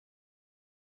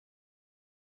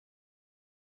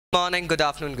Morning, good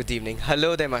afternoon, good evening.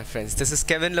 Hello there, my friends. This is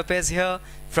Kevin Lopez here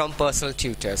from Personal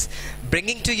Tutors,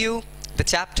 bringing to you the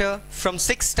chapter from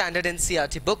 6th Standard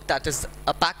NCERT book, that is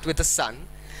A Pact with the Sun.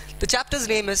 The chapter's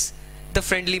name is The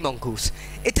Friendly Mongoose.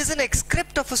 It is an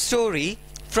excerpt of a story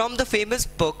from the famous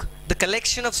book, the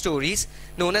collection of stories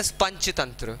known as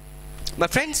Panchatantra. My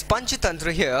friends,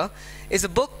 Panchatantra here is a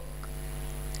book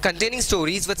containing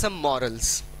stories with some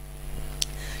morals.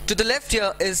 To the left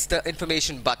here is the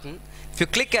information button. If you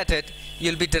click at it,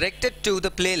 you'll be directed to the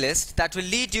playlist that will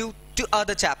lead you to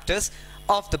other chapters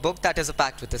of the book, that is A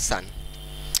Pact with the Sun.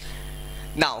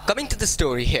 Now, coming to the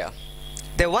story here.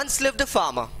 There once lived a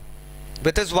farmer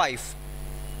with his wife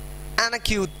and a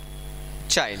cute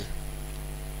child.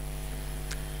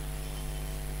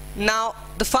 Now,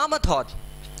 the farmer thought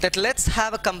that let's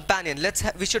have a companion,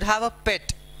 we should have a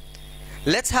pet.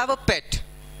 Let's have a pet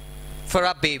for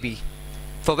our baby.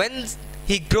 For when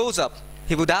he grows up,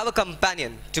 he would have a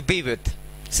companion to be with.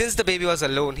 Since the baby was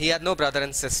alone, he had no brother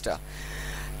and sister.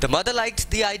 The mother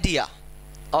liked the idea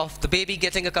of the baby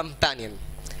getting a companion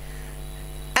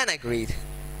and agreed.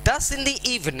 Thus, in the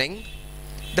evening,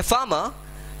 the farmer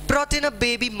brought in a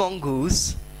baby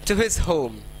mongoose to his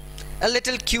home, a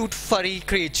little cute furry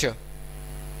creature.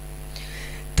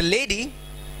 The lady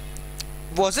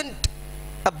wasn't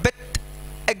a bit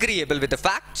agreeable with the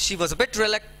fact. She was a bit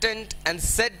reluctant and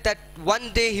said that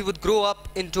one day he would grow up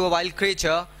into a wild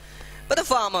creature, but the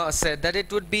farmer said that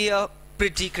it would be a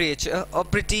pretty creature or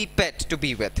pretty pet to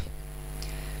be with.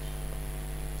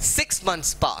 6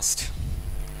 months passed.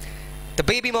 The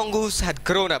baby mongoose had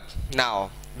grown up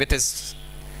now with his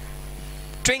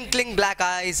twinkling black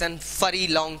eyes and furry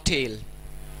long tail,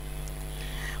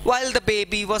 while the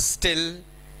baby was still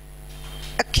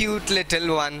a cute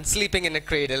little one sleeping in a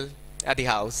cradle at the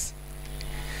house.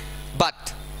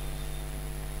 But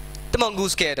the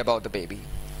mongoose cared about the baby.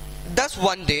 Thus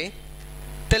one day,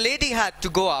 the lady had to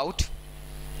go out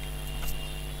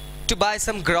to buy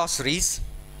some groceries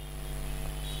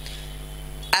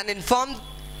and informed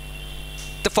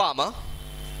the farmer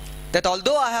that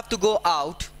although I have to go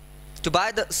out to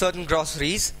buy the certain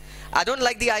groceries, I don't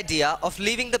like the idea of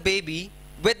leaving the baby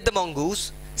with the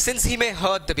mongoose since he may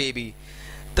hurt the baby.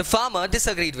 The farmer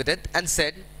disagreed with it and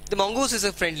said, the mongoose is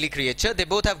a friendly creature, they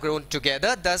both have grown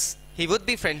together, thus he would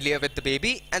be friendlier with the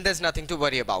baby and there's nothing to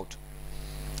worry about.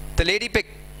 The lady picked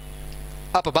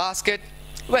up a basket,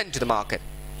 went to the market.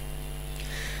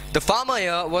 The farmer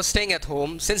here was staying at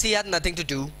home since he had nothing to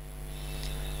do,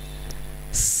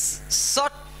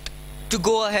 sought to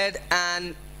go ahead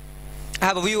and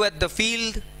have a view at the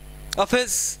field of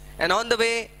his, and on the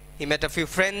way he met a few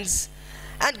friends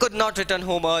and could not return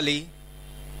home early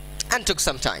and took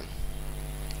some time.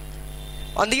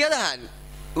 On the other hand,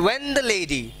 when the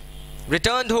lady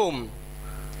returned home,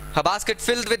 her basket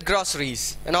filled with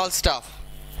groceries and all stuff,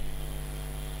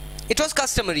 it was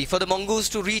customary for the mongoose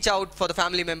to reach out for the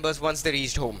family members once they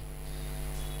reached home.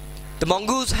 The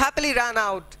mongoose happily ran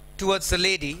out towards the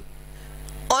lady,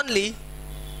 only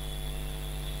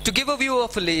to give a view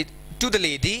of to the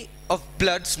lady of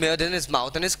blood smeared in his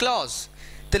mouth and his claws.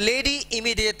 The lady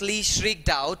immediately shrieked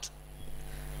out,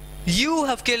 "You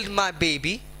have killed my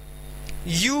baby,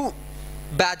 you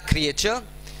bad creature,"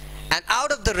 and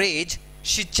out of the rage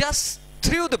she just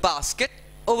threw the basket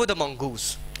over the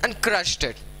mongoose and crushed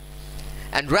it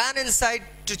and ran inside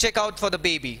to check out for the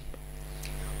baby.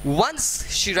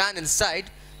 Once she ran inside,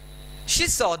 she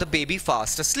saw the baby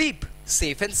fast asleep,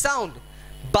 safe and sound,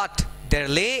 but there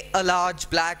lay a large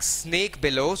black snake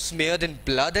below, smeared in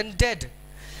blood and dead.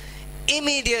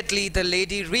 Immediately the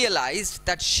lady realized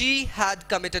that she had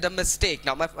committed a mistake.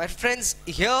 Now my friends,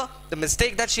 here the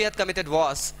mistake that she had committed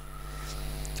was,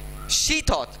 she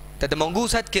thought that the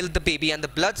mongoose had killed the baby and the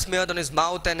blood smeared on his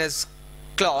mouth and his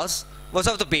claws was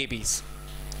of the baby's.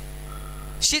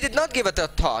 She did not give it a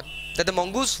thought that the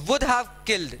mongoose would have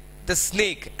killed the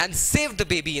snake and saved the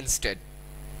baby instead.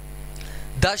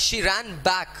 Thus she ran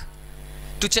back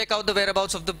to check out the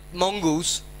whereabouts of the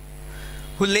mongoose,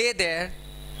 who lay there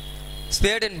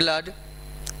smeared in blood,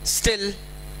 still,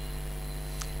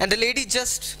 and the lady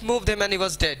just moved him and he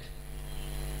was dead,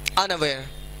 unaware.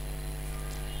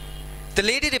 The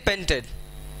lady repented,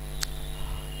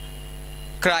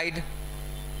 cried,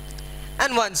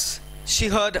 and once she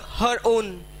heard her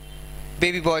own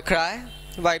baby boy cry,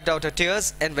 wiped out her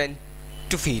tears and went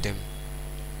to feed him.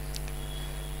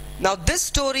 Now this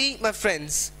story, my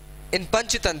friends, in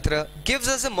Panchatantra gives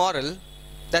us a moral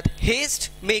that haste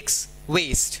makes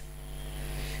waste.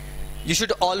 You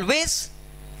should always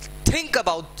think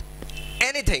about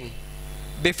anything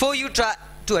before you try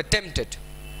to attempt it.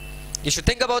 You should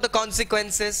think about the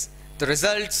consequences, the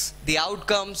results, the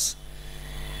outcomes,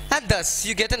 And thus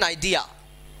you get an idea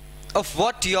of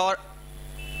what your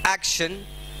action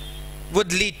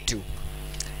would lead to.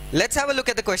 Let's have a look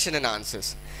at the question and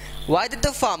answers. Why did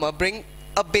the farmer bring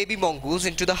a baby mongoose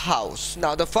into the house?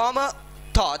 Now the farmer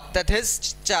thought that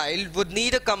his child would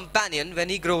need a companion when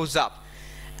he grows up,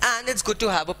 and it's good to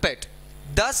have a pet.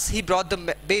 Thus he brought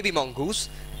the baby mongoose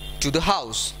to the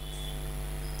house.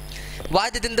 Why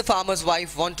didn't the farmer's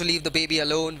wife want to leave the baby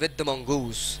alone with the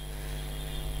mongoose?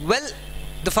 Well,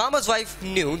 the farmer's wife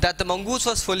knew that the mongoose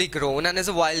was fully grown and is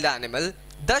a wild animal.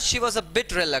 Thus she was a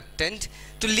bit reluctant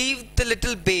to leave the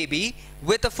little baby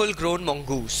with a full-grown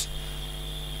mongoose.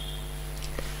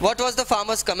 What was the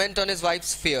farmer's comment on his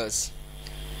wife's fears?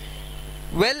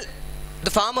 Well,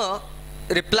 the farmer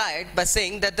replied by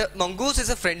saying that the mongoose is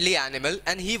a friendly animal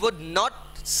and he would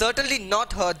certainly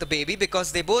not hurt the baby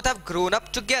because they both have grown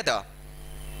up together.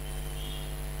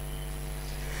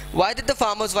 Why did the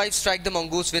farmer's wife strike the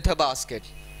mongoose with her basket?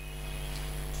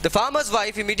 The farmer's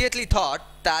wife immediately thought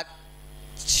that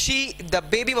the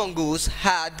baby mongoose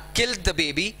had killed the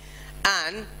baby,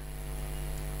 and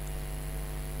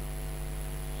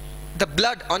the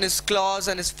blood on his claws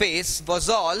and his face was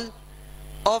all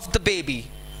of the baby.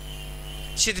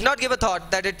 She did not give a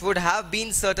thought that it would have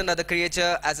been certain other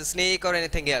creature as a snake or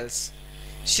anything else.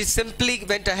 She simply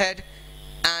went ahead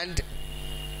and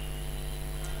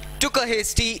took a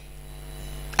hasty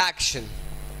action.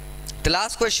 The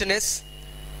last question is,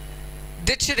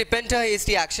 did she repent her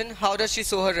hasty action? How does she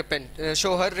show her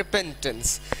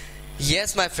repentance?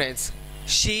 Yes, my friends,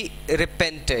 she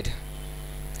repented.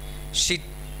 She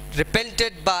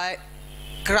repented by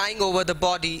crying over the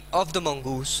body of the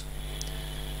mongoose,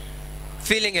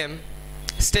 feeling him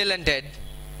still and dead,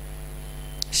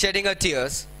 shedding her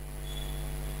tears,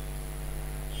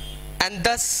 and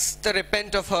thus the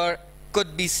repent of her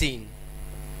could be seen.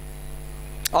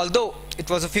 Although it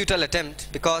was a futile attempt,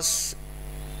 because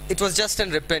it was just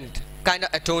an repent, kind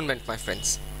of atonement, my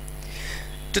friends.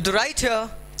 To the right here,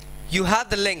 you have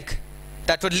the link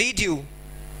that would lead you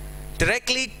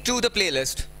directly to the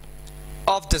playlist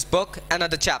of this book and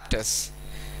other chapters.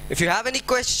 If you have any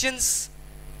questions,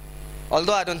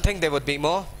 although I don't think there would be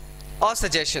more, or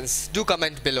suggestions, do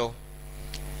comment below.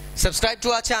 Subscribe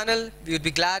to our channel. We would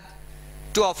be glad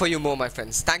to offer you more, my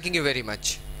friends. Thanking you very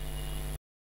much.